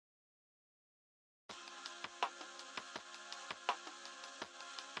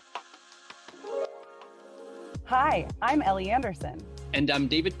Hi, I'm Ellie Anderson. And I'm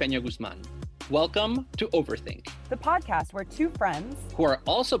David Peña Guzman. Welcome to Overthink, the podcast where two friends, who are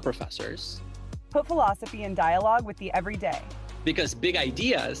also professors, put philosophy in dialogue with the everyday. Because big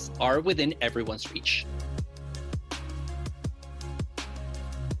ideas are within everyone's reach.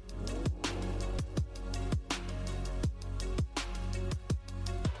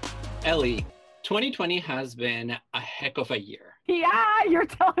 Ellie, 2020 has been a heck of a year. Yeah, you're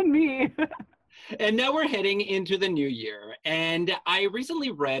telling me. And now we're heading into the new year. And I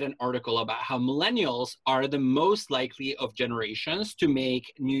recently read an article about how millennials are the most likely of generations to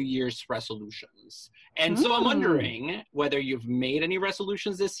make New Year's resolutions. And so I'm wondering whether you've made any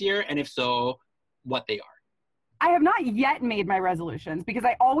resolutions this year, and if so, what they are. I have not yet made my resolutions because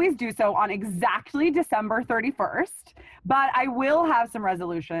I always do so on exactly December 31st, but I will have some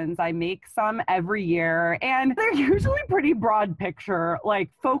resolutions. I make some every year, and they're usually pretty broad picture, like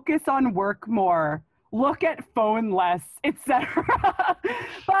focus on work more, look at phone less, etc.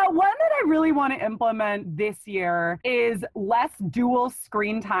 But one that I really want to implement this year is less dual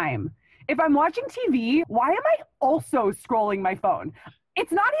screen time. If I'm watching TV, why am I also scrolling my phone?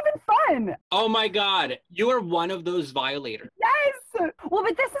 It's not even fun. Oh my God, you are one of those violators. Yes. Well,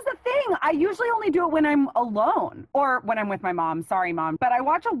 but this is the thing. I usually only do it when I'm alone or when I'm with my mom. Sorry, Mom. But I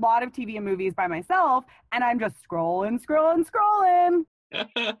watch a lot of TV and movies by myself, and I'm just scrolling.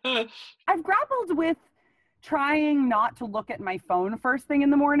 I've grappled with trying not to look at my phone first thing in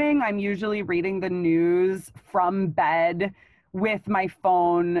the morning. I'm usually reading the news from bed with my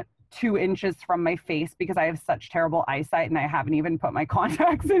phone 2 inches from my face because I have such terrible eyesight and I haven't even put my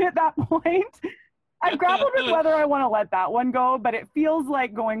contacts in at that point. I've grappled with whether I want to let that one go, but it feels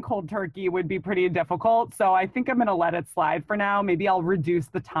like going cold turkey would be pretty difficult. So I think I'm going to let it slide for now. Maybe I'll reduce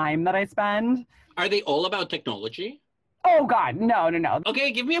the time that I spend. Are they all about technology? Oh God, no.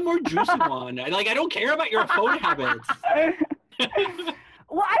 Okay, give me a more juicy one. I don't care about your phone habits.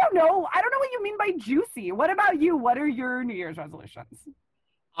 Well, I don't know what you mean by juicy. What about you? What are your New Year's resolutions?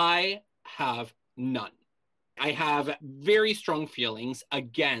 I have none. I have very strong feelings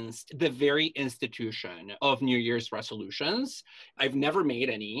against the very institution of New Year's resolutions. I've never made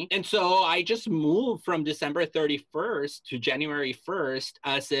any. And so I just moved from December 31st to January 1st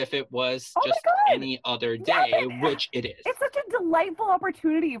as if it was just any other day, which it is. It's such a delightful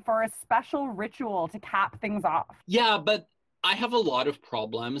opportunity for a special ritual to cap things off. Yeah, but I have a lot of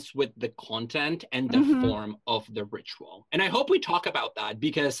problems with the content and the form of the ritual. And I hope we talk about that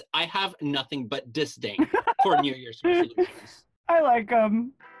because I have nothing but disdain for New Year's resolutions. I like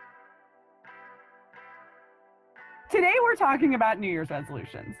them. Today we're talking about New Year's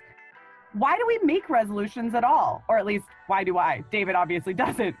resolutions. Why do we make resolutions at all? Or at least, why do I? David obviously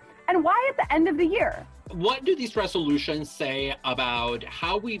doesn't. And why at the end of the year? What do these resolutions say about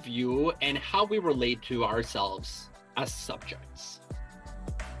how we view and how we relate to ourselves as subjects?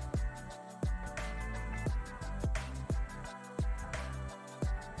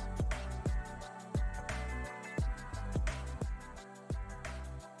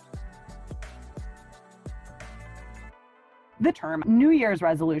 The term New Year's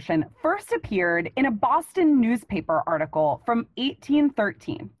resolution first appeared in a Boston newspaper article from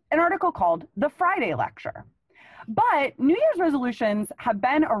 1813, an article called The Friday Lecture. But New Year's resolutions have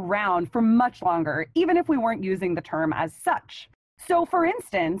been around for much longer, even if we weren't using the term as such. So, for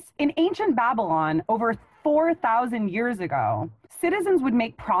instance, in ancient Babylon, over 4,000 years ago, citizens would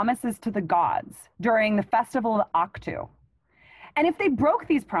make promises to the gods during the festival of Aktu. And if they broke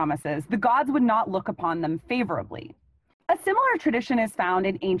these promises, the gods would not look upon them favorably. A similar tradition is found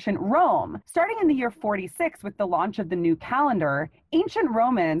in ancient Rome. Starting in the year 46 with the launch of the new calendar, ancient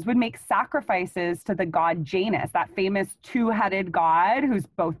Romans would make sacrifices to the god Janus, that famous 2-headed god who's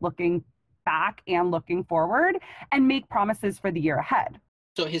both looking back and looking forward, and make promises for the year ahead.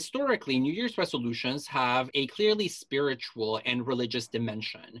 So historically, New Year's resolutions have a clearly spiritual and religious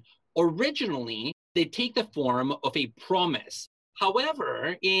dimension. Originally, they take the form of a promise.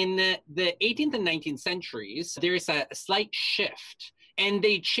 However, in the 18th and 19th centuries, there is a slight shift, and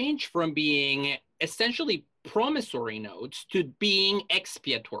they change from being essentially promissory notes to being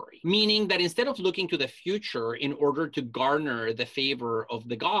expiatory, meaning that instead of looking to the future in order to garner the favor of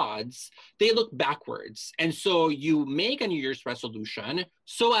the gods, they look backwards. And so you make a New Year's resolution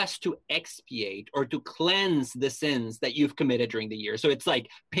so as to expiate or to cleanse the sins that you've committed during the year. So it's like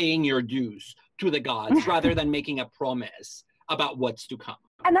paying your dues to the gods rather than making a promise about what's to come.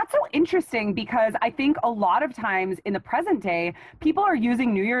 And that's so interesting because I think a lot of times in the present day, people are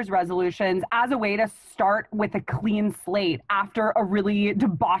using New Year's resolutions as a way to start with a clean slate after a really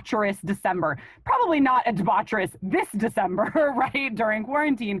debaucherous December. Probably not a debaucherous this December, right, during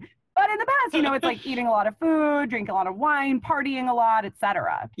quarantine. But in the past, it's like eating a lot of food, drinking a lot of wine, partying a lot,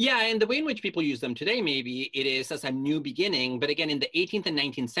 etc. Yeah, and the way in which people use them today, maybe it is as a new beginning. But again, in the 18th and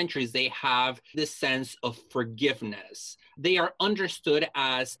 19th centuries, they have this sense of forgiveness. They are understood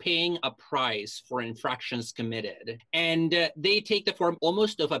as paying a price for infractions committed. And they take the form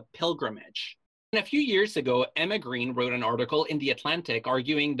almost of a pilgrimage. And a few years ago, Emma Green wrote an article in The Atlantic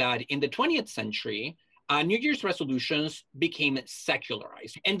arguing that in the 20th century, New Year's resolutions became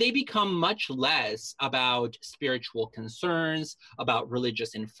secularized, and they become much less about spiritual concerns, about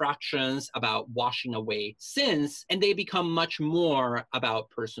religious infractions, about washing away sins, and they become much more about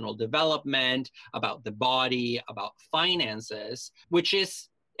personal development, about the body, about finances, which is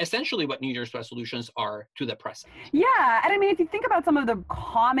essentially what New Year's resolutions are to the present. Yeah. And I mean, if you think about some of the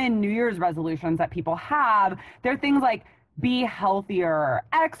common New Year's resolutions that people have, they're things like be healthier,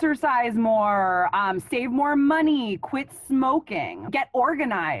 exercise more, save more money, quit smoking, get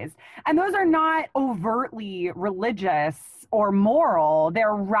organized. And those are not overtly religious or moral.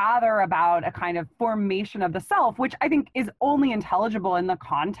 They're rather about a kind of formation of the self, which I think is only intelligible in the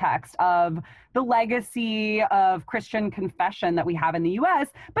context of the legacy of Christian confession that we have in the US.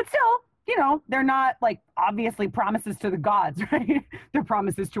 But still, they're not like obviously promises to the gods, right? They're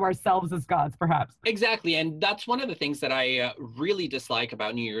promises to ourselves as gods, perhaps. Exactly. And that's one of the things that I really dislike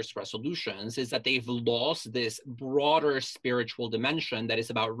about New Year's resolutions is that they've lost this broader spiritual dimension that is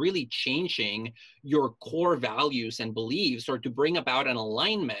about really changing your core values and beliefs, or to bring about an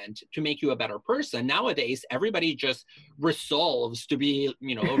alignment to make you a better person. Nowadays, everybody just resolves to be,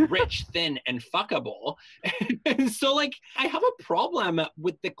 rich, thin, and fuckable. And so, I have a problem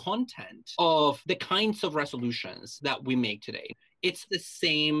with the content of the kinds of resolutions that we make today. It's the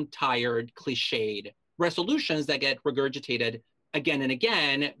same tired, cliched resolutions that get regurgitated again and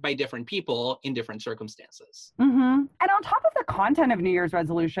again by different people in different circumstances. Mm-hmm. And on top of the content of New Year's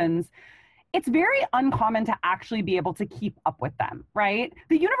resolutions, it's very uncommon to actually be able to keep up with them, right?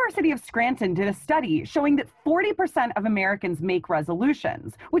 The University of Scranton did a study showing that 40% of Americans make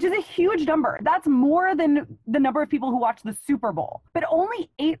resolutions, which is a huge number. That's more than the number of people who watch the Super Bowl, but only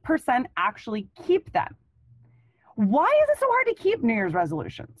 8% actually keep them. Why is it so hard to keep New Year's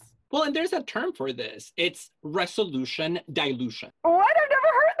resolutions? Well, and there's a term for this. It's resolution dilution. What? I've never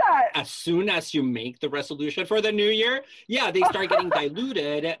heard that. As soon as you make the resolution for the new year, they start getting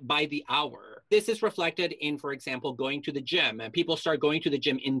diluted by the hour. This is reflected in, for example, going to the gym. And people start going to the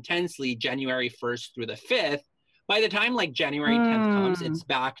gym intensely January 1st through the 5th. By the time January 10th comes, it's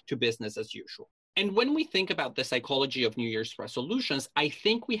back to business as usual. And when we think about the psychology of New Year's resolutions, I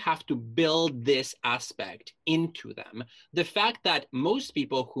think we have to build this aspect into them. The fact that most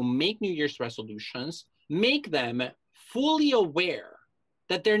people who make New Year's resolutions make them fully aware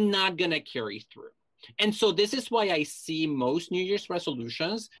that they're not going to carry through. And so this is why I see most New Year's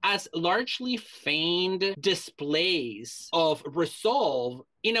resolutions as largely feigned displays of resolve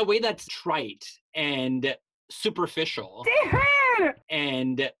in a way that's trite and superficial. David!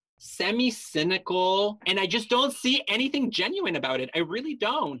 And semi-cynical, and I just don't see anything genuine about it. I really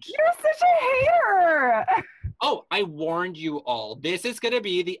don't. You're such a hater. Oh, I warned you all. This is going to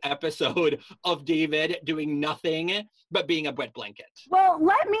be the episode of David doing nothing but being a wet blanket. Well,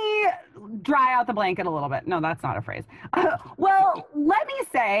 let me dry out the blanket a little bit. No, that's not a phrase. Well, let me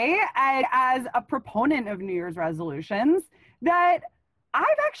say, as a proponent of New Year's resolutions, that I've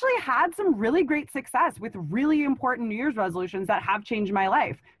actually had some really great success with really important New Year's resolutions that have changed my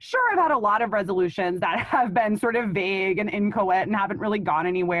life. Sure, I've had a lot of resolutions that have been sort of vague and inchoate and haven't really gone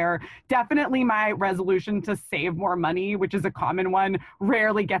anywhere. Definitely my resolution to save more money, which is a common one,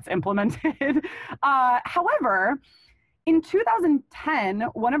 rarely gets implemented. However, in 2010,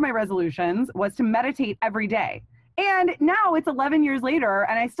 one of my resolutions was to meditate every day. And now it's 11 years later,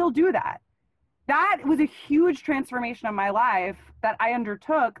 and I still do that. That was a huge transformation of my life that I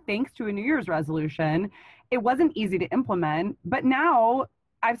undertook thanks to a New Year's resolution. It wasn't easy to implement, but now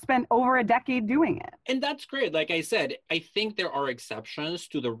I've spent over a decade doing it. And that's great. Like I said, I think there are exceptions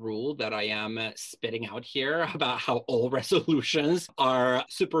to the rule that I am spitting out here about how all resolutions are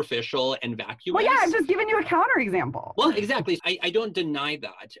superficial and vacuous. Well, yeah, I'm just giving you a counterexample. Well, exactly. I don't deny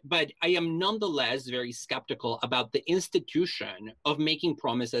that, but I am nonetheless very skeptical about the institution of making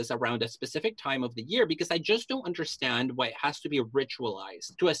promises around a specific time of the year, because I just don't understand why it has to be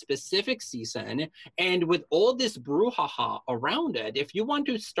ritualized to a specific season. And with all this brouhaha around it, if you want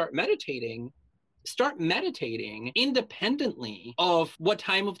to start meditating, start meditating independently of what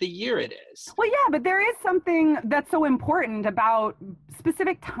time of the year it is. Well, yeah, but there is something that's so important about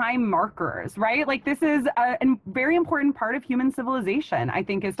specific time markers, right? Like this is a very important part of human civilization, I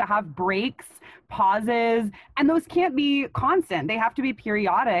think, is to have breaks, pauses, and those can't be constant. They have to be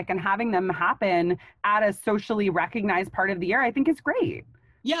periodic, and having them happen at a socially recognized part of the year, I think is great.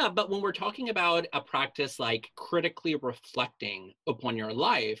 Yeah, but when we're talking about a practice like critically reflecting upon your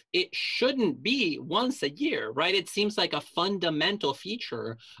life, it shouldn't be once a year, right? It seems like a fundamental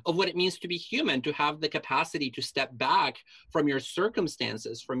feature of what it means to be human, to have the capacity to step back from your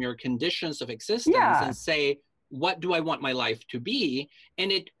circumstances, from your conditions of existence, and say, what do I want my life to be?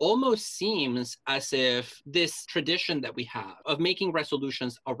 And it almost seems as if this tradition that we have of making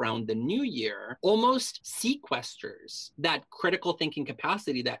resolutions around the new year almost sequesters that critical thinking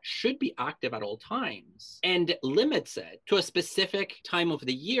capacity that should be active at all times and limits it to a specific time of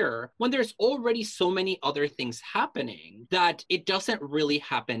the year when there's already so many other things happening that it doesn't really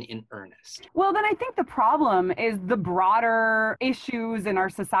happen in earnest. Well, then I think the problem is the broader issues in our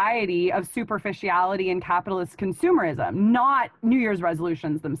society of superficiality and capitalist consumerism, not New Year's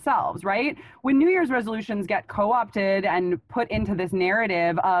resolutions themselves, right? When New Year's resolutions get co-opted and put into this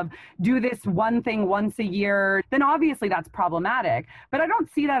narrative of do this one thing once a year, then obviously that's problematic. But I don't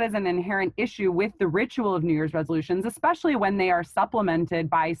see that as an inherent issue with the ritual of New Year's resolutions, especially when they are supplemented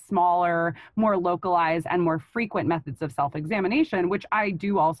by smaller, more localized, and more frequent methods of self-examination, which I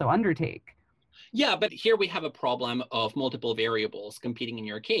do also undertake. Yeah, but here we have a problem of multiple variables competing in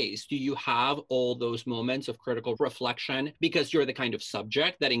your case. Do you have all those moments of critical reflection because you're the kind of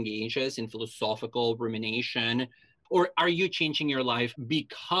subject that engages in philosophical rumination? Or are you changing your life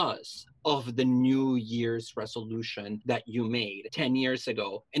because of the New Year's resolution that you made 10 years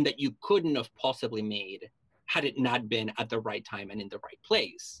ago and that you couldn't have possibly made had it not been at the right time and in the right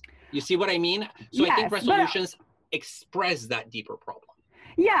place? You see what I mean? So Yes, I think resolutions express that deeper problem.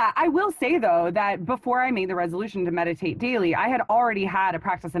 Yeah, I will say though that before I made the resolution to meditate daily, I had already had a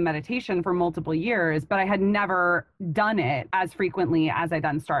practice of meditation for multiple years, but I had never done it as frequently as I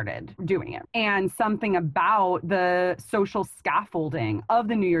then started doing it. And something about the social scaffolding of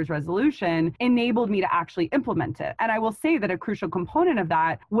the New Year's resolution enabled me to actually implement it. And I will say that a crucial component of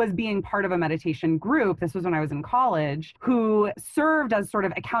that was being part of a meditation group. This was when I was in college, who served as sort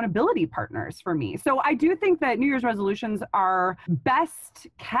of accountability partners for me. So I do think that New Year's resolutions are best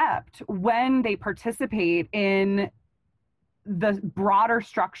kept when they participate in the broader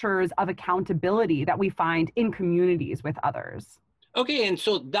structures of accountability that we find in communities with others. Okay, and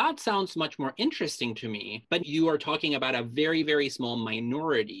so that sounds much more interesting to me, but you are talking about a very, very small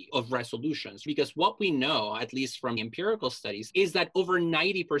minority of resolutions, because what we know, at least from empirical studies, is that over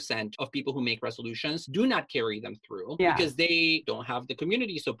 90% of people who make resolutions do not carry them through because they don't have the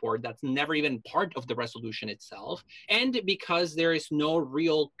community support that's never even part of the resolution itself, and because there is no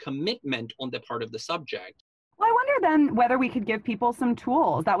real commitment on the part of the subject. Well, I wonder then whether we could give people some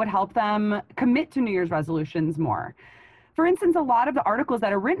tools that would help them commit to New Year's resolutions more. For instance, a lot of the articles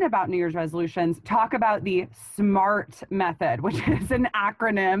that are written about New Year's resolutions talk about the SMART method, which is an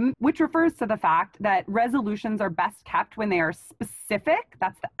acronym, which refers to the fact that resolutions are best kept when they are specific,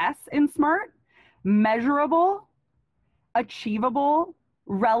 that's the S in SMART, measurable, achievable,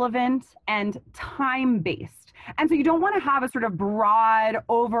 relevant, and time-based. And so you don't want to have a sort of broad,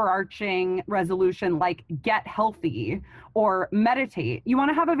 overarching resolution like get healthy or meditate. You want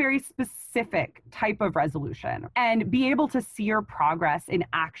to have a very specific type of resolution and be able to see your progress in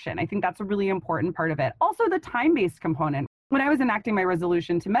action. I think that's a really important part of it. Also, the time-based component. When I was enacting my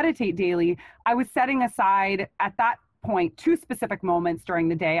resolution to meditate daily, I was setting aside at that point 2 specific moments during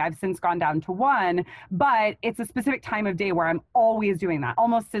the day. I've since gone down to 1, but it's a specific time of day where I'm always doing that,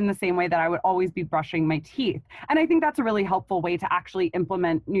 almost in the same way that I would always be brushing my teeth. And I think that's a really helpful way to actually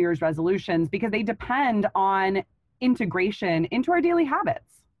implement New Year's resolutions because they depend on integration into our daily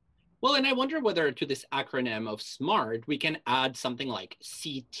habits. Well, and I wonder whether to this acronym of SMART, we can add something like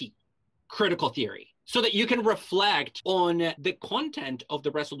CT, critical theory, so that you can reflect on the content of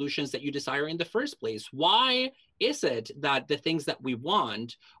the resolutions that you desire in the first place. Why is it that the things that we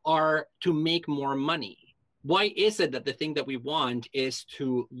want are to make more money? Why is it that the thing that we want is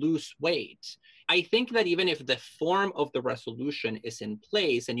to lose weight? I think that even if the form of the resolution is in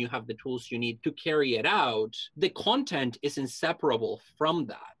place and you have the tools you need to carry it out, the content is inseparable from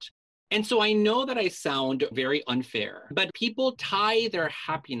that. And so I know that I sound very unfair, but people tie their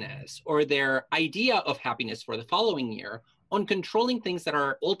happiness or their idea of happiness for the following year on controlling things that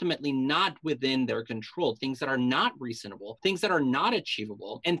are ultimately not within their control, things that are not reasonable, things that are not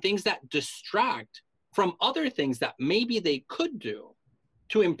achievable, and things that distract from other things that maybe they could do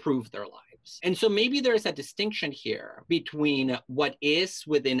to improve their lives. lives. And so maybe there's a distinction here between what is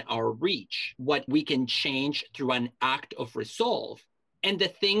within our reach, what we can change through an act of resolve, and the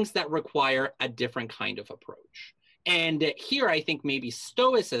things that require a different kind of approach. And here, I think maybe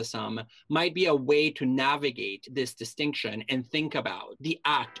Stoicism might be a way to navigate this distinction and think about the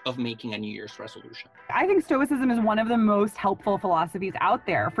act of making a New Year's resolution. I think Stoicism is one of the most helpful philosophies out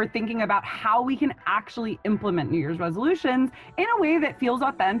there for thinking about how we can actually implement New Year's resolutions in a way that feels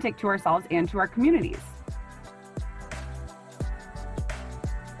authentic to ourselves and to our communities.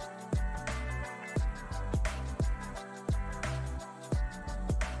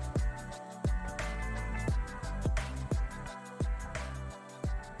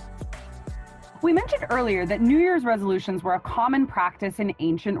 We mentioned earlier that New Year's resolutions were a common practice in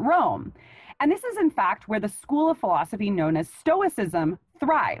ancient Rome. And this is, in fact, where the school of philosophy known as Stoicism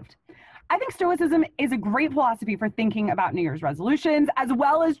thrived. I think Stoicism is a great philosophy for thinking about New Year's resolutions, as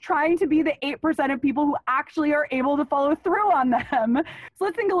well as trying to be the 8% of people who actually are able to follow through on them. So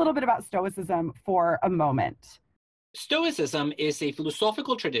let's think a little bit about Stoicism for a moment. Stoicism is a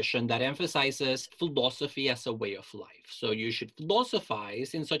philosophical tradition that emphasizes philosophy as a way of life. So you should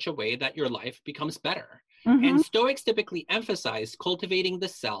philosophize in such a way that your life becomes better. Mm-hmm. And Stoics typically emphasize cultivating the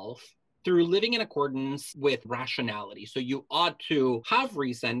self through living in accordance with rationality. So you ought to have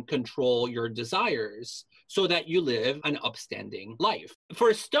reason control your desires so that you live an upstanding life.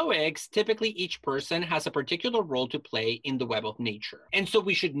 For Stoics, typically each person has a particular role to play in the web of nature. And so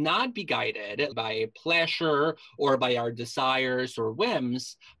we should not be guided by pleasure or by our desires or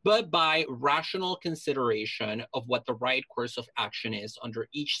whims, but by rational consideration of what the right course of action is under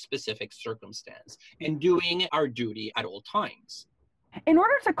each specific circumstance and doing our duty at all times. In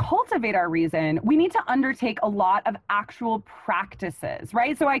order to cultivate our reason, we need to undertake a lot of actual practices,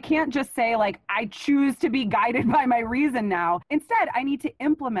 right? So I can't just say, like, I choose to be guided by my reason now. Instead, I need to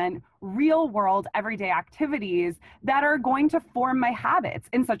implement real world everyday activities that are going to form my habits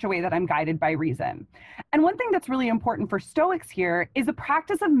in such a way that I'm guided by reason. And one thing that's really important for Stoics here is a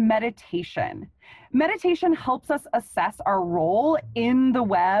practice of meditation. Meditation helps us assess our role in the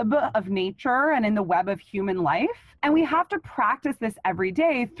web of nature and in the web of human life. And we have to practice this every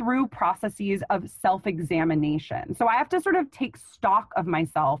day through processes of self-examination. So I have to sort of take stock of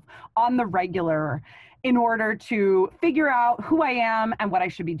myself on the regular in order to figure out who I am and what I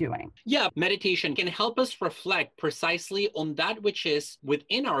should be doing. Yeah, meditation can help us reflect precisely on that which is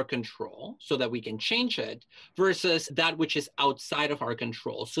within our control so that we can change it versus that which is outside of our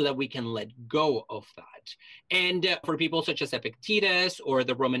control so that we can let go of that. And for people such as Epictetus or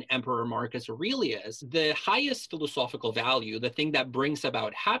the Roman Emperor Marcus Aurelius, the highest philosophical value, the thing that brings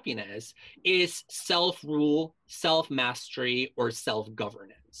about happiness, is self-rule, self-mastery, or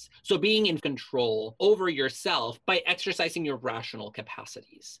self-governance. So being in control over yourself by exercising your rational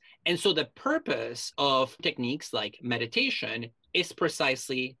capacities. And so the purpose of techniques like meditation is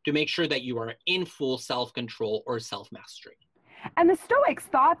precisely to make sure that you are in full self-control or self-mastery. And the Stoics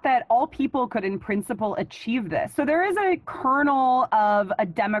thought that all people could, in principle, achieve this. So there is a kernel of a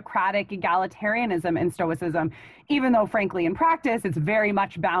democratic egalitarianism in Stoicism, even though, frankly, in practice, it's very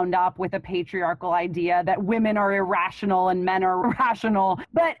much bound up with a patriarchal idea that women are irrational and men are rational.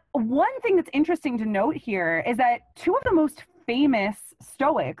 But one thing that's interesting to note here is that two of the most famous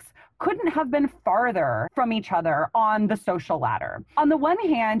Stoics couldn't have been farther from each other on the social ladder. On the one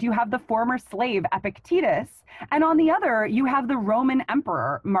hand, you have the former slave Epictetus, and on the other, you have the Roman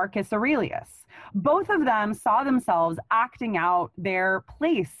emperor Marcus Aurelius. Both of them saw themselves acting out their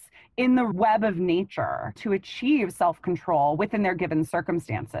place in the web of nature to achieve self-control within their given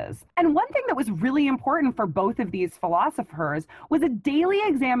circumstances. And one thing that was really important for both of these philosophers was a daily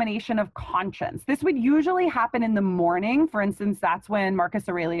examination of conscience. This would usually happen in the morning. For instance, that's when Marcus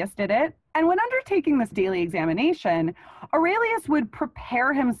Aurelius did it. And when undertaking this daily examination, Aurelius would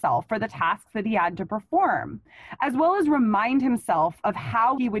prepare himself for the tasks that he had to perform, as well as remind himself of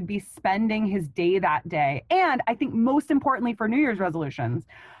how he would be spending his day that day. And I think most importantly for New Year's resolutions,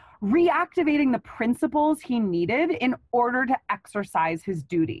 reactivating the principles he needed in order to exercise his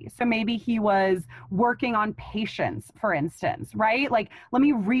duty. So maybe he was working on patience, for instance, right? Like, let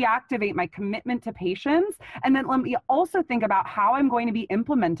me reactivate my commitment to patience. And then let me also think about how I'm going to be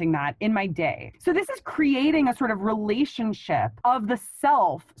implementing that in my day. So this is creating a sort of relationship of the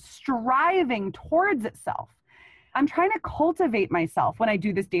self striving towards itself. I'm trying to cultivate myself when I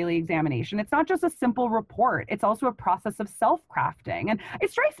do this daily examination. It's not just a simple report. It's also a process of self-crafting. And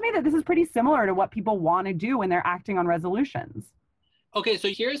it strikes me that this is pretty similar to what people want to do when they're acting on resolutions. Okay, so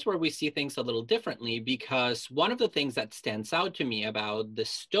here's where we see things a little differently, because one of the things that stands out to me about the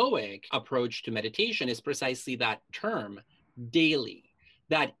Stoic approach to meditation is precisely that term, daily.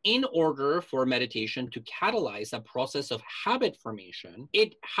 that in order for meditation to catalyze a process of habit formation,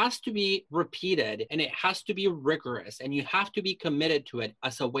 it has to be repeated and it has to be rigorous, and you have to be committed to it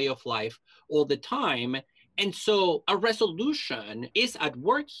as a way of life all the time. And so a resolution is at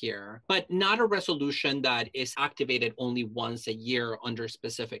work here, but not a resolution that is activated only once a year under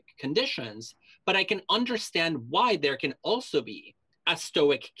specific conditions. But I can understand why there can also be a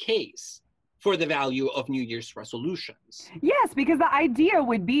Stoic case for the value of New Year's resolutions. Yes, because the idea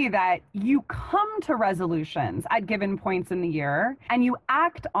would be that you come to resolutions at given points in the year and you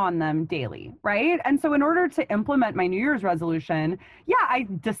act on them daily, right? And so in order to implement my New Year's resolution, I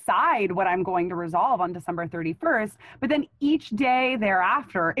decide what I'm going to resolve on December 31st, but then each day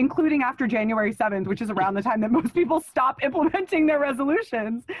thereafter, including after January 7th, which is around the time that most people stop implementing their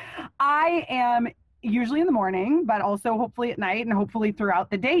resolutions, I am usually in the morning, but also hopefully at night and hopefully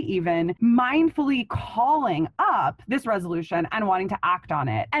throughout the day even, mindfully calling up this resolution and wanting to act on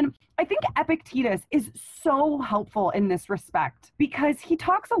it. And I think Epictetus is so helpful in this respect because he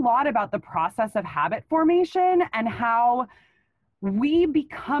talks a lot about the process of habit formation and how we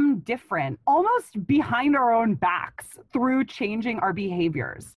become different almost behind our own backs through changing our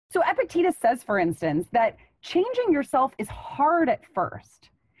behaviors. So Epictetus says, for instance, that changing yourself is hard at first,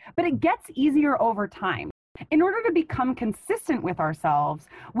 but it gets easier over time. In order to become consistent with ourselves,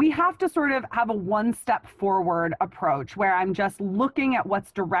 we have to sort of have a one-step forward approach where I'm just looking at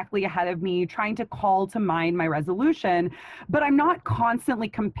what's directly ahead of me, trying to call to mind my resolution, but I'm not constantly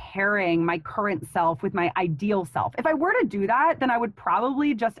comparing my current self with my ideal self. If I were to do that, then I would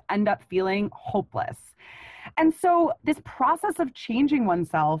probably just end up feeling hopeless. And so this process of changing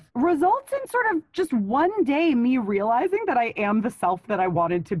oneself results in sort of just one day me realizing that I am the self that I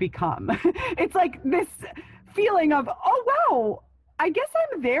wanted to become. It's like this feeling of, oh, wow, I guess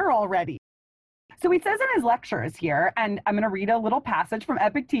I'm there already. So he says in his lectures here, and I'm going to read a little passage from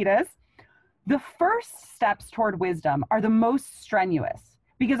Epictetus, the first steps toward wisdom are the most strenuous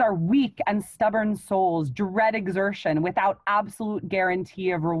because our weak and stubborn souls dread exertion without absolute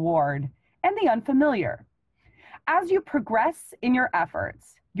guarantee of reward and the unfamiliar. As you progress in your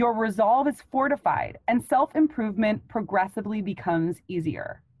efforts, your resolve is fortified and self-improvement progressively becomes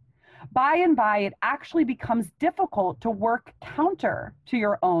easier. By and by, it actually becomes difficult to work counter to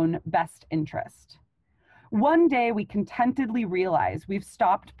your own best interest. One day, we contentedly realize we've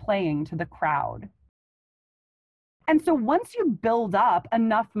stopped playing to the crowd. And so once you build up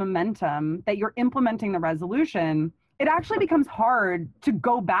enough momentum that you're implementing the resolution, it actually becomes hard to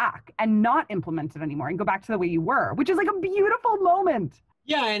go back and not implement it anymore and go back to the way you were, which is like a beautiful moment.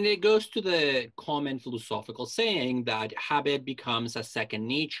 Yeah, and it goes to the common philosophical saying that habit becomes a second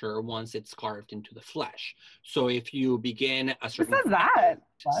nature once it's carved into the flesh. So if you begin a certain... Who says that?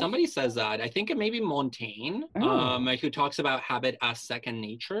 Somebody says that. I think it may be Montaigne, who talks about habit as second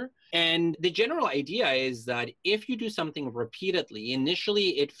nature. And the general idea is that if you do something repeatedly,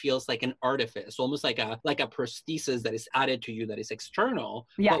 initially it feels like an artifice, almost like a prosthesis that is added to you that is external.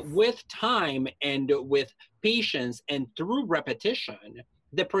 Yes. But with time and with patience and through repetition,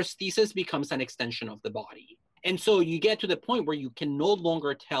 the prosthesis becomes an extension of the body. And so you get to the point where you can no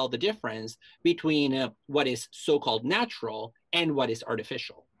longer tell the difference between what is so-called natural and what is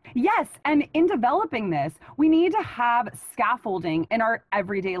artificial. Yes, and in developing this, we need to have scaffolding in our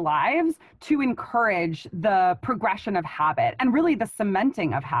everyday lives to encourage the progression of habit and really the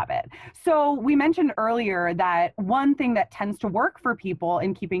cementing of habit. So we mentioned earlier that one thing that tends to work for people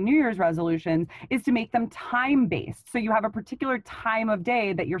in keeping New Year's resolutions is to make them time-based. So you have a particular time of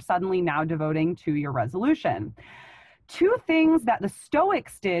day that you're suddenly now devoting to your resolution. Two things that the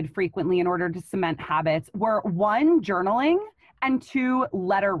Stoics did frequently in order to cement habits were, one, journaling, and two,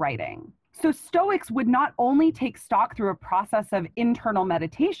 letter writing. So Stoics would not only take stock through a process of internal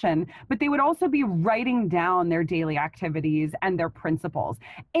meditation, but they would also be writing down their daily activities and their principles.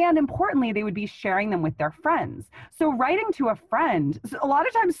 And importantly, they would be sharing them with their friends. So writing to a friend, a lot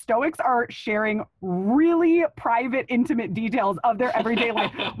of times Stoics are sharing really private, intimate details of their everyday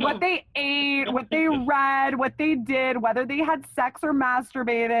life. What they ate, what they read, what they did, whether they had sex or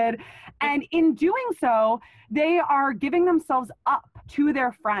masturbated. And in doing so, they are giving themselves up to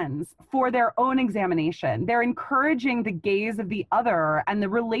their friends for their own examination. They're encouraging the gaze of the other and the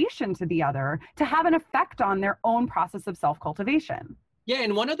relation to the other to have an effect on their own process of self-cultivation. Yeah,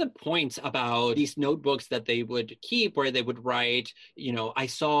 and one of the points about these notebooks that they would keep where they would write, I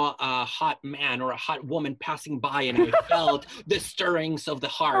saw a hot man or a hot woman passing by and I felt the stirrings of the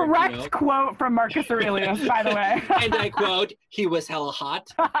heart. Correct quote from Marcus Aurelius, by the way. And I quote, he was hella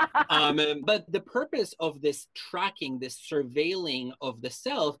hot. But the purpose of this tracking, this surveilling of the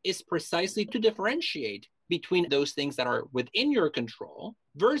self is precisely to differentiate between those things that are within your control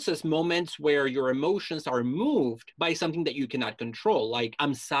versus moments where your emotions are moved by something that you cannot control, like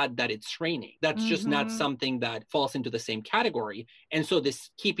I'm sad that it's raining. That's just not something that falls into the same category. And so this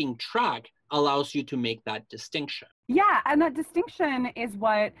keeping track allows you to make that distinction. Yeah, and that distinction is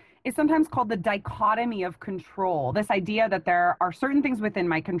what is sometimes called the dichotomy of control. This idea that there are certain things within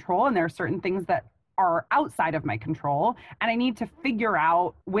my control and there are certain things that are outside of my control, and I need to figure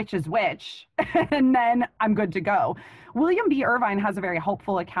out which is which, and then I'm good to go. William B. Irvine has a very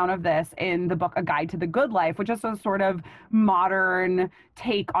helpful account of this in the book A Guide to the Good Life, which is a sort of modern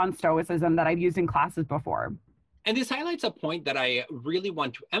take on Stoicism that I've used in classes before. And this highlights a point that I really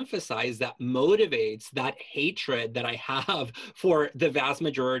want to emphasize that motivates that hatred that I have for the vast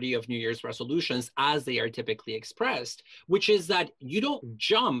majority of New Year's resolutions as they are typically expressed, which is that you don't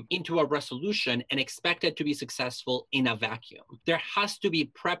jump into a resolution and expect it to be successful in a vacuum. There has to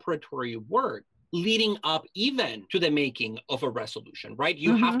be preparatory work leading up even to the making of a resolution, right?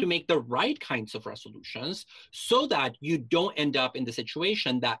 You have to make the right kinds of resolutions so that you don't end up in the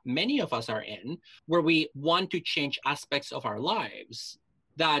situation that many of us are in, where we want to change aspects of our lives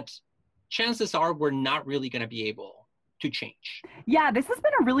that chances are we're not really going to be able to change. Yeah, this has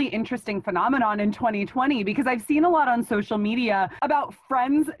been a really interesting phenomenon in 2020 because I've seen a lot on social media about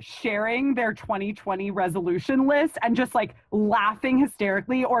friends sharing their 2020 resolution list and just like laughing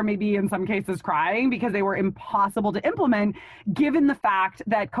hysterically, or maybe in some cases crying because they were impossible to implement given the fact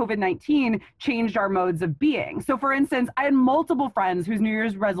that COVID-19 changed our modes of being. So for instance, I had multiple friends whose New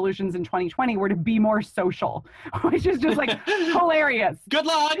Year's resolutions in 2020 were to be more social, which is just like hilarious. Good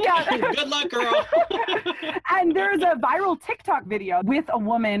luck. Yeah. Good luck, girl. And there's a viral TikTok video with a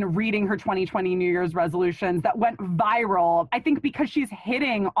woman reading her 2020 New Year's resolutions that went viral, I think because she's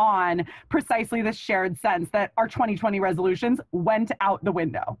hitting on precisely this shared sense that our 2020 resolutions went out the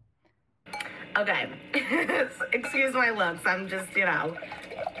window. Okay, excuse my looks. I'm just, in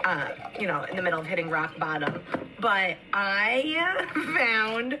the middle of hitting rock bottom. But I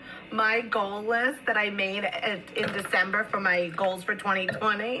found my goal list that I made in December for my goals for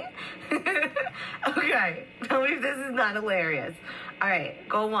 2020. Okay, tell me if this is not hilarious. All right,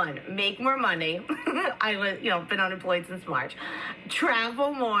 goal 1, make more money. I was, been unemployed since March.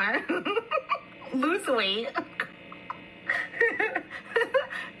 Travel more. Lose weight.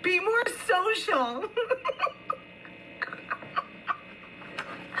 Be more social.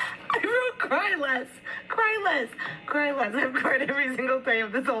 I wrote cry less. I've cried every single day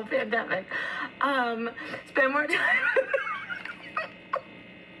of this whole pandemic. Spend more time.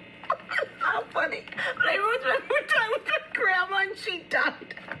 How funny. But I wrote spend more time with my grandma and she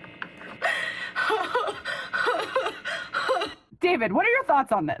died. David, what are your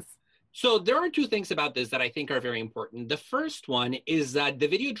thoughts on this? So there are two things about this that I think are very important. The first one is that the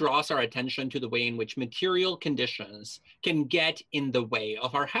video draws our attention to the way in which material conditions can get in the way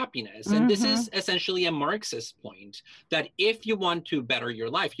of our happiness. And this is essentially a Marxist point, that if you want to better your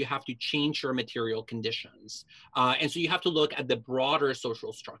life, you have to change your material conditions. And so you have to look at the broader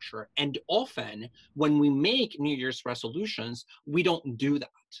social structure. And often when we make New Year's resolutions, we don't do that.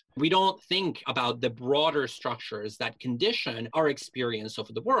 We don't think about the broader structures that condition our experience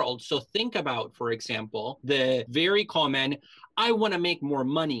of the world. So think about, for example, the very common, I want to make more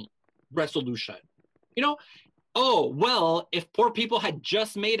money resolution. Oh, well, if poor people had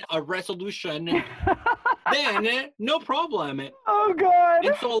just made a resolution, then no problem. Oh, God.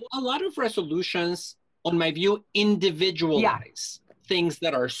 And so a lot of resolutions, on my view, individualize things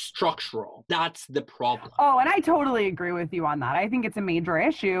that are structural. That's the problem. Oh, and I totally agree with you on that. I think it's a major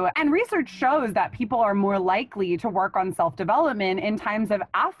issue. And research shows that people are more likely to work on self-development in times of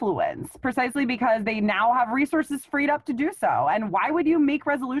affluence, precisely because they now have resources freed up to do so. And why would you make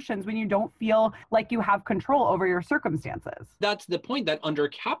resolutions when you don't feel like you have control over your circumstances? That's the point, that under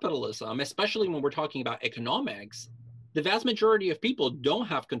capitalism, especially when we're talking about economics, the vast majority of people don't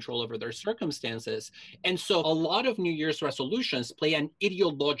have control over their circumstances. And so a lot of New Year's resolutions play an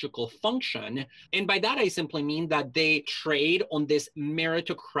ideological function. And by that, I simply mean that they trade on this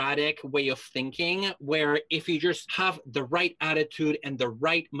meritocratic way of thinking, where if you just have the right attitude and the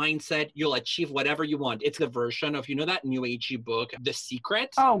right mindset, you'll achieve whatever you want. It's the version of, that New Agey book, The Secret.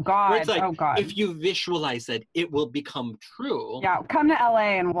 Oh, God. Where it's like, oh, God. If you visualize it, it will become true. Yeah, come to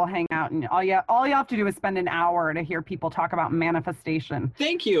LA and we'll hang out. And all you have to do is spend an hour to hear people talk about manifestation.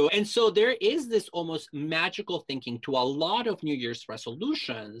 Thank you. And so there is this almost magical thinking to a lot of New Year's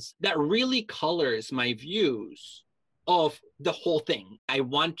resolutions that really colors my views of the whole thing. I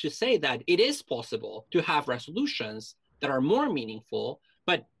want to say that it is possible to have resolutions that are more meaningful,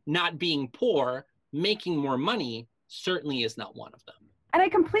 but not being poor, making more money certainly is not one of them. And I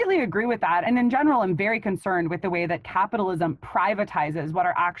completely agree with that. And in general, I'm very concerned with the way that capitalism privatizes what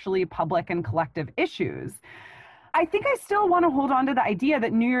are actually public and collective issues. I think I still want to hold on to the idea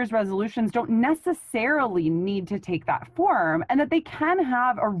that New Year's resolutions don't necessarily need to take that form, and that they can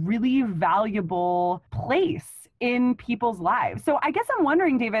have a really valuable place in people's lives. So I guess I'm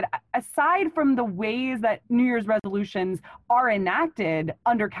wondering, David, aside from the ways that New Year's resolutions are enacted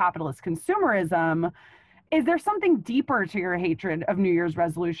under capitalist consumerism, is there something deeper to your hatred of New Year's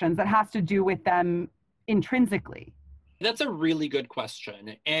resolutions that has to do with them intrinsically? That's a really good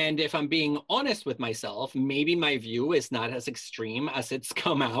question. And if I'm being honest with myself, maybe my view is not as extreme as it's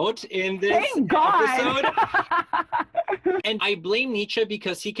come out in this Thank God. episode. And I blame Nietzsche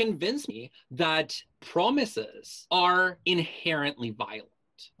because he convinced me that promises are inherently violent.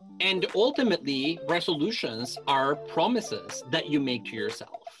 And ultimately, resolutions are promises that you make to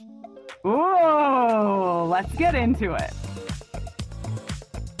yourself. Ooh, let's get into it.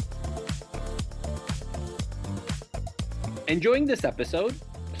 Enjoying this episode?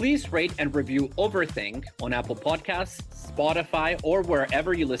 Please rate and review Overthink on Apple Podcasts, Spotify, or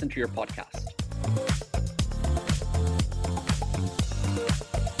wherever you listen to your podcast.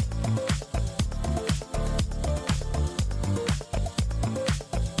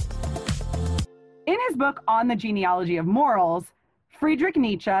 In his book On the Genealogy of Morals, Friedrich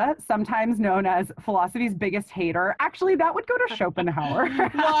Nietzsche, sometimes known as philosophy's biggest hater, actually that would go to Schopenhauer.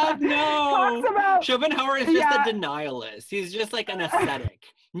 What? No. Talks about, Schopenhauer is just a denialist. He's just like an ascetic.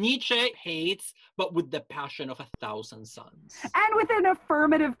 Nietzsche hates, but with the passion of 1,000 suns. And with an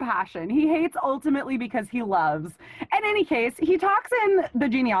affirmative passion. He hates ultimately because he loves. In any case, he talks in The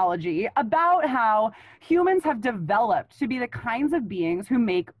Genealogy about how humans have developed to be the kinds of beings who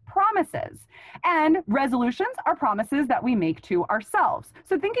make promises. And resolutions are promises that we make to ourselves.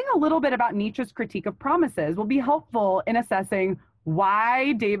 So thinking a little bit about Nietzsche's critique of promises will be helpful in assessing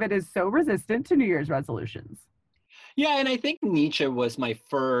why David is so resistant to New Year's resolutions. Yeah, and I think Nietzsche was my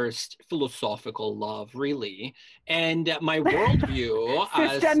first philosophical love, really. And my worldview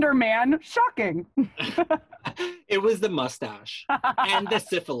Cisgender man, shocking. It was the mustache and the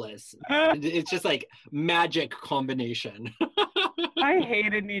syphilis. It's just like magic combination. I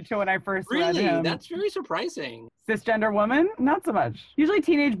hated Nietzsche when I first read him. Really? That's very surprising. Cisgender woman? Not so much. Usually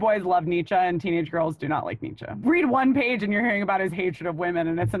teenage boys love Nietzsche and teenage girls do not like Nietzsche. Read one page and you're hearing about his hatred of women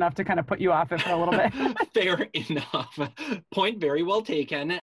and it's enough to kind of put you off it for a little bit. Fair enough. Point very well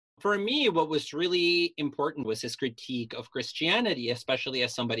taken. For me, what was really important was his critique of Christianity, especially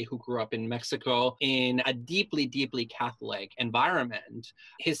as somebody who grew up in Mexico in a deeply, deeply Catholic environment.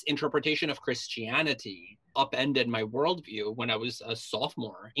 His interpretation of Christianity upended my worldview when I was a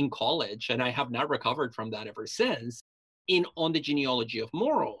sophomore in college, and I have not recovered from that ever since. On the Genealogy of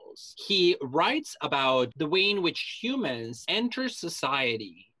Morals, he writes about the way in which humans enter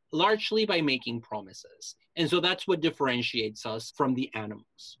society largely by making promises. And so that's what differentiates us from the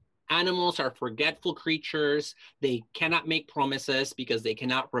animals. Animals are forgetful creatures. They cannot make promises because they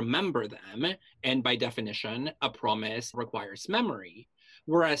cannot remember them. And by definition, a promise requires memory.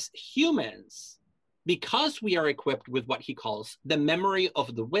 Whereas humans, because we are equipped with what he calls the memory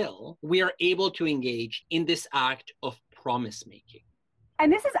of the will, we are able to engage in this act of promise making. And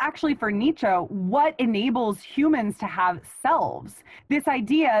this is actually for Nietzsche what enables humans to have selves. This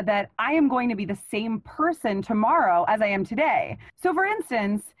idea that I am going to be the same person tomorrow as I am today. So for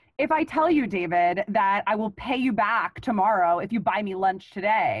instance, if I tell you, David, that I will pay you back tomorrow if you buy me lunch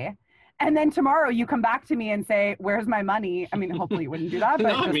today, and then tomorrow you come back to me and say, where's my money? I mean, hopefully you wouldn't do that. But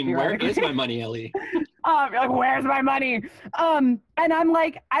No, I mean, where is my money, Ellie? You're like, where's my money? And I'm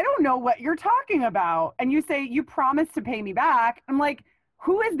like, I don't know what you're talking about. And you say, you promised to pay me back. I'm like,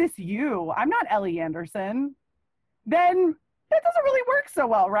 who is this you? I'm not Ellie Anderson. Then that doesn't really work so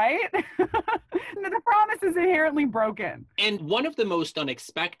well, right? The promise is inherently broken. And one of the most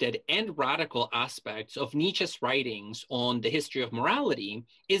unexpected and radical aspects of Nietzsche's writings on the history of morality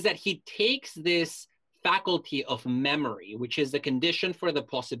is that he takes this faculty of memory, which is the condition for the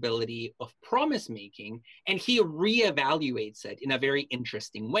possibility of promise making, and he reevaluates it in a very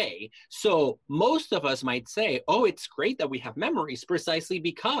interesting way. So most of us might say, oh, it's great that we have memories precisely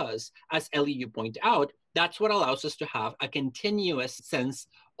because, as Ellie, you point out, that's what allows us to have a continuous sense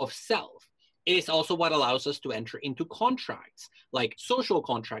of self. It is also what allows us to enter into contracts, like social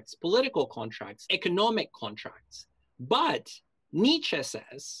contracts, political contracts, economic contracts. But Nietzsche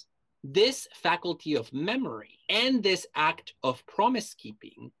says, this faculty of memory and this act of promise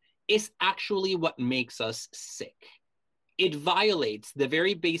keeping is actually what makes us sick. It violates the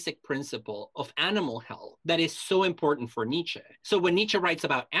very basic principle of animal health that is so important for Nietzsche. So when Nietzsche writes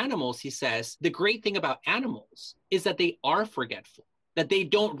about animals, he says, the great thing about animals is that they are forgetful. that they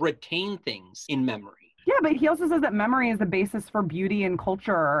don't retain things in memory. Yeah, but he also says that memory is the basis for beauty and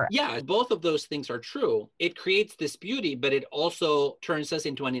culture. Yeah, both of those things are true. It creates this beauty, but it also turns us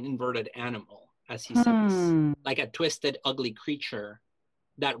into an inverted animal, as he says, like a twisted, ugly creature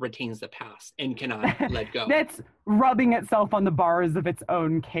that retains the past and cannot let go. That's rubbing itself on the bars of its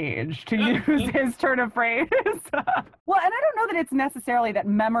own cage, to use his turn of phrase. Well, and I don't know that it's necessarily that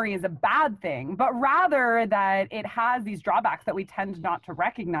memory is a bad thing, but rather that it has these drawbacks that we tend not to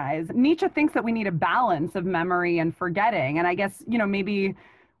recognize. Nietzsche thinks that we need a balance of memory and forgetting. And I guess, maybe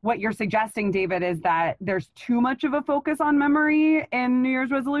what you're suggesting, David, is that there's too much of a focus on memory in New Year's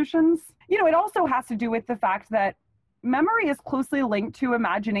resolutions. It also has to do with the fact that memory is closely linked to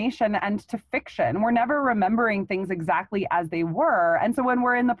imagination and to fiction. We're never remembering things exactly as they were. And so when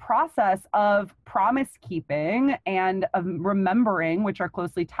we're in the process of promise keeping and of remembering, which are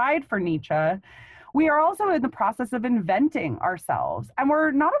closely tied for Nietzsche, we are also in the process of inventing ourselves. And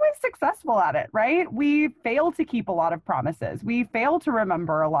we're not always successful at it, right? We fail to keep a lot of promises. We fail to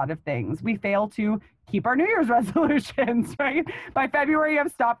remember a lot of things. We fail to keep our New Year's resolutions, right? By February,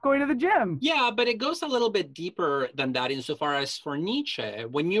 I've stopped going to the gym. Yeah, but it goes a little bit deeper than that insofar as for Nietzsche,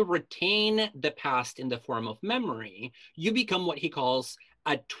 when you retain the past in the form of memory, you become what he calls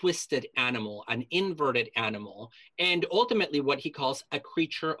a twisted animal, an inverted animal, and ultimately what he calls a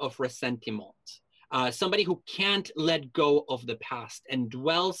creature of ressentiment. Somebody who can't let go of the past and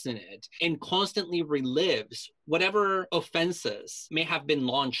dwells in it and constantly relives whatever offenses may have been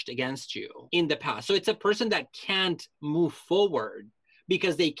launched against you in the past. So it's a person that can't move forward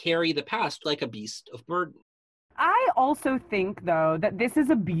because they carry the past like a beast of burden. I also think, though, that this is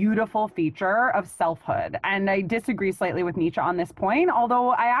a beautiful feature of selfhood. And I disagree slightly with Nietzsche on this point, although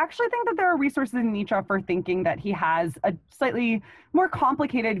I actually think that there are resources in Nietzsche for thinking that he has a slightly more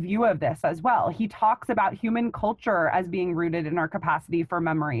complicated view of this as well. He talks about human culture as being rooted in our capacity for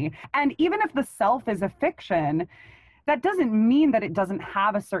memory. And even if the self is a fiction, that doesn't mean that it doesn't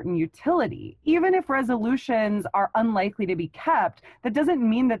have a certain utility. Even if resolutions are unlikely to be kept, that doesn't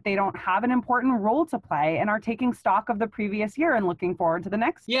mean that they don't have an important role to play and are taking stock of the previous year and looking forward to the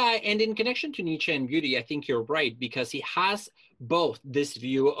next. Yeah, and in connection to Nietzsche and beauty, I think you're right, because he has both this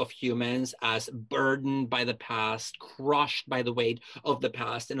view of humans as burdened by the past, crushed by the weight of the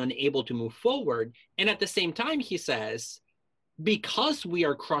past, and unable to move forward. And at the same time, he says, because we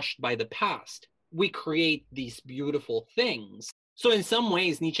are crushed by the past, we create these beautiful things. So in some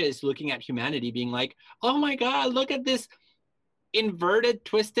ways, Nietzsche is looking at humanity being like, oh my God, look at this inverted,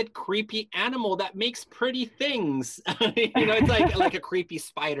 twisted, creepy animal that makes pretty things. It's like a creepy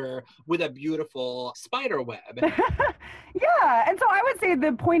spider with a beautiful spider web. Yeah. And so I would say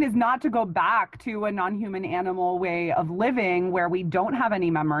the point is not to go back to a non-human animal way of living where we don't have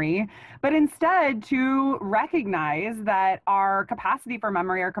any memory, but instead to recognize that our capacity for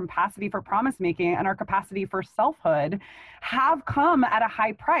memory, our capacity for promise making, and our capacity for selfhood have come at a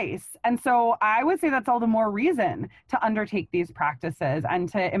high price. And so I would say that's all the more reason to undertake these practices and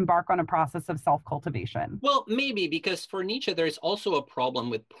to embark on a process of self-cultivation. Well, maybe, because for Nietzsche, there's also a problem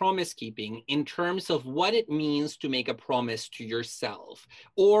with promise keeping in terms of what it means to make a promise to yourself,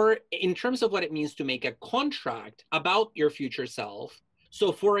 or in terms of what it means to make a contract about your future self.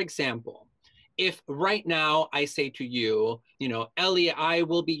 So for example, if right now I say to you, Ellie, I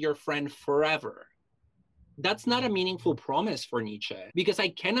will be your friend forever, that's not a meaningful promise for Nietzsche, because I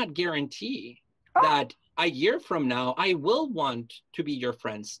cannot guarantee that a year from now, I will want to be your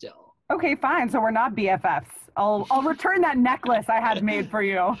friend still. Okay, fine. So we're not BFFs. I'll return that necklace I had made for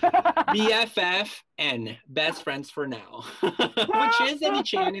you. BFFN, best friends for now, which is a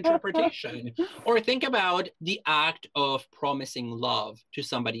Nietzschean interpretation. Or think about the act of promising love to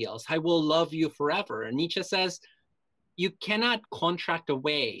somebody else. I will love you forever. And Nietzsche says, you cannot contract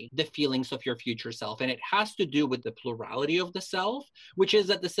away the feelings of your future self. And it has to do with the plurality of the self, which is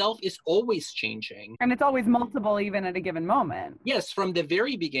that the self is always changing. And it's always multiple, even at a given moment. Yes, from the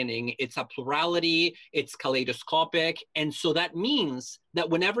very beginning, it's a plurality, it's kaleidoscopic. And so that means that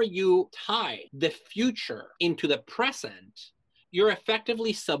whenever you tie the future into the present, you're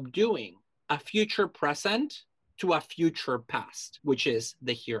effectively subduing a future present to a future past, which is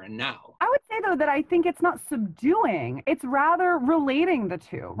the here and now. I would say, though, that I think it's not subduing, it's rather relating the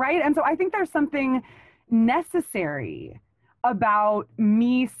two, right? And so I think there's something necessary about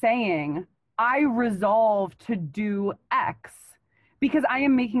me saying, I resolve to do X, because I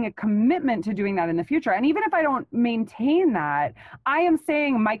am making a commitment to doing that in the future. And even if I don't maintain that, I am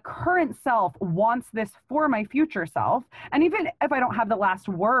saying my current self wants this for my future self. And even if I don't have the last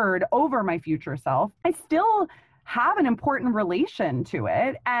word over my future self, I still have an important relation to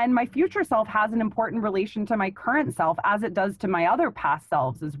it, and my future self has an important relation to my current self, as it does to my other past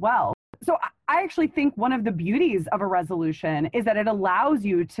selves as well. So I actually think one of the beauties of a resolution is that it allows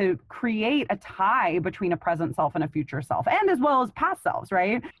you to create a tie between a present self and a future self, and as well as past selves,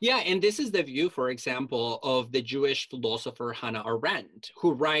 right? Yeah, and this is the view, for example, of the Jewish philosopher Hannah Arendt,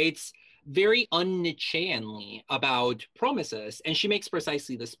 who writes very un-Nietzscheanly about promises. And she makes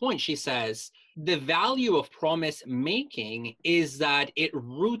precisely this point. She says, the value of promise making is that it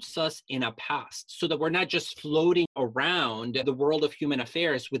roots us in a past, so that we're not just floating around the world of human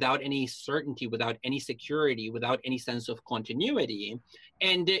affairs without any certainty, without any security, without any sense of continuity.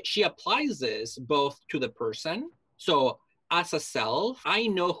 And she applies this both to the person. So as a self, I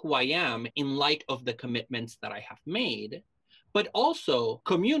know who I am in light of the commitments that I have made, but also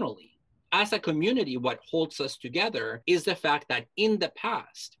communally. As a community, what holds us together is the fact that in the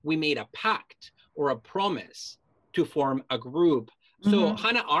past, we made a pact or a promise to form a group. So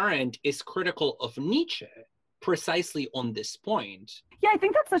Hannah Arendt is critical of Nietzsche precisely on this point. Yeah, I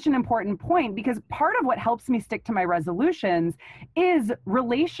think that's such an important point, because part of what helps me stick to my resolutions is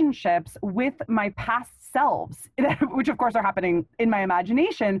relationships with my past selves, which of course are happening in my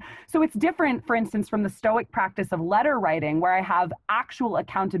imagination. So it's different, for instance, from the Stoic practice of letter writing, where I have actual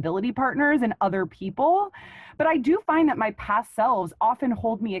accountability partners and other people. But I do find that my past selves often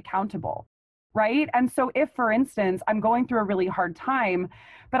hold me accountable, right? And so if, for instance, I'm going through a really hard time,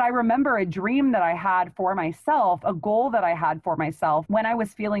 but I remember a dream that I had for myself, a goal that I had for myself when I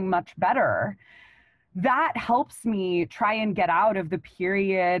was feeling much better, that helps me try and get out of the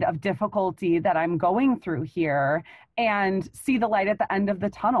period of difficulty that I'm going through here and see the light at the end of the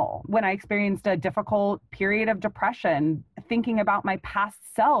tunnel. When I experienced a difficult period of depression, thinking about my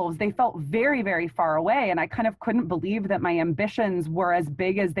past selves, they felt very, very far away. And I kind of couldn't believe that my ambitions were as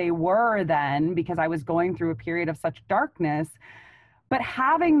big as they were then, because I was going through a period of such darkness. But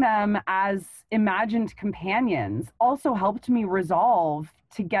having them as imagined companions also helped me resolve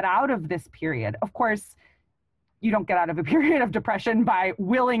to get out of this period. Of course, you don't get out of a period of depression by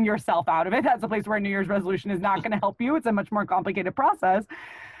willing yourself out of it. That's a place where a New Year's resolution is not going to help you. It's a much more complicated process.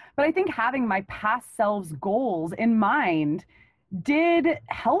 But I think having my past selves' goals in mind did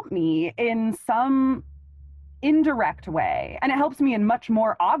help me in some indirect way. And it helps me in much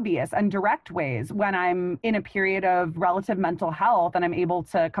more obvious and direct ways when I'm in a period of relative mental health and I'm able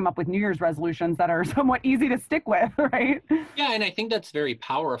to come up with New Year's resolutions that are somewhat easy to stick with, right? Yeah, and I think that's very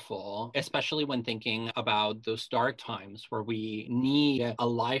powerful, especially when thinking about those dark times where we need a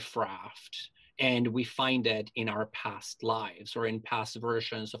life raft and we find it in our past lives or in past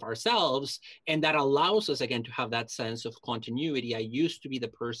versions of ourselves. And that allows us, again, to have that sense of continuity. I used to be the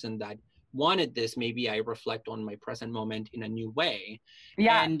person that wanted this. Maybe I reflect on my present moment in a new way.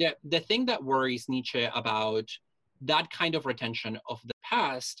 Yeah. And the thing that worries Nietzsche about that kind of retention of the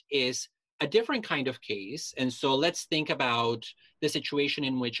past is a different kind of case. And so let's think about the situation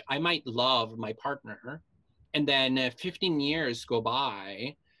in which I might love my partner, and then 15 years go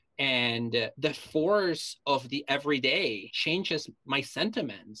by, and the force of the everyday changes my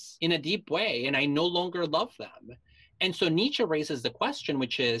sentiments in a deep way, and I no longer love them. And so Nietzsche raises the question,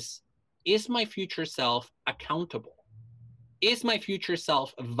 which is my future self accountable? Is my future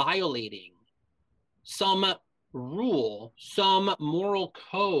self violating some rule, some moral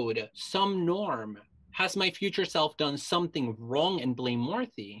code, some norm? Has my future self done something wrong and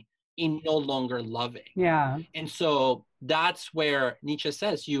blameworthy in no longer loving? Yeah. And so that's where Nietzsche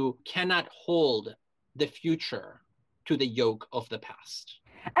says you cannot hold the future to the yoke of the past.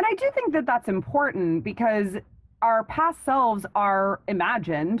 And I do think that that's important, because our past selves are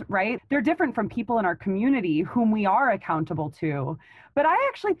imagined, right? They're different from people in our community whom we are accountable to. But I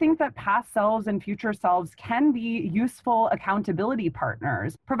actually think that past selves and future selves can be useful accountability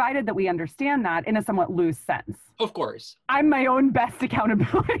partners, provided that we understand that in a somewhat loose sense. Of course. I'm my own best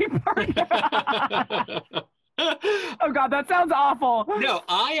accountability partner. Oh God, that sounds awful. No,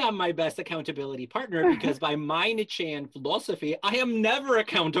 I am my best accountability partner, because by my Nietzschean philosophy, I am never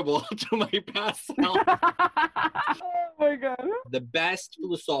accountable to my past self. Oh my God. The best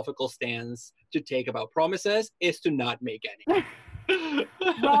philosophical stance to take about promises is to not make any.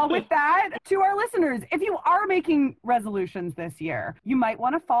 Well, with that, to our listeners, if you are making resolutions this year, you might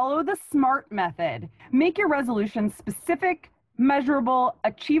want to follow the SMART method. Make your resolutions specific, measurable,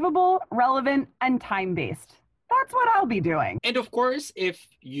 achievable, relevant, and time-based. That's what I'll be doing. And of course, if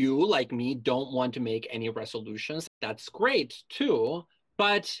you, like me, don't want to make any resolutions, that's great too.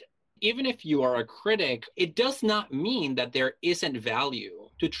 But even if you are a critic, it does not mean that there isn't value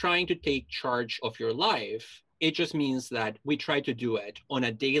to trying to take charge of your life It just means that we try to do it on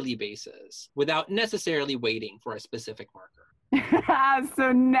a daily basis without necessarily waiting for a specific marker.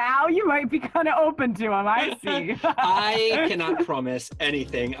 So now you might be kind of open to them, I see. I cannot promise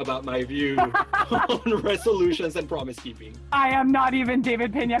anything about my view on resolutions and promise keeping. I am not even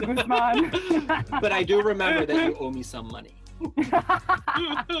David Pena Guzman. But I do remember that you owe me some money.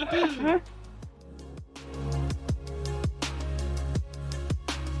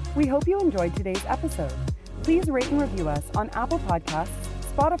 We hope you enjoyed today's episode. Please rate and review us on Apple Podcasts,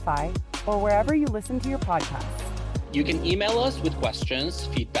 Spotify, or wherever you listen to your podcasts. You can email us with questions,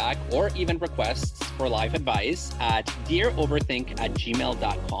 feedback, or even requests for life advice at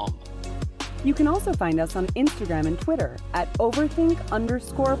dearoverthink@gmail.com. You can also find us on Instagram and Twitter at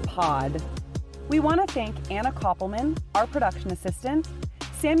overthink_pod. We want to thank Anna Koppelman, our production assistant,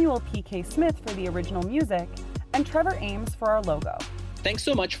 Samuel P.K. Smith for the original music, and Trevor Ames for our logo. Thanks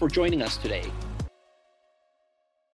so much for joining us today.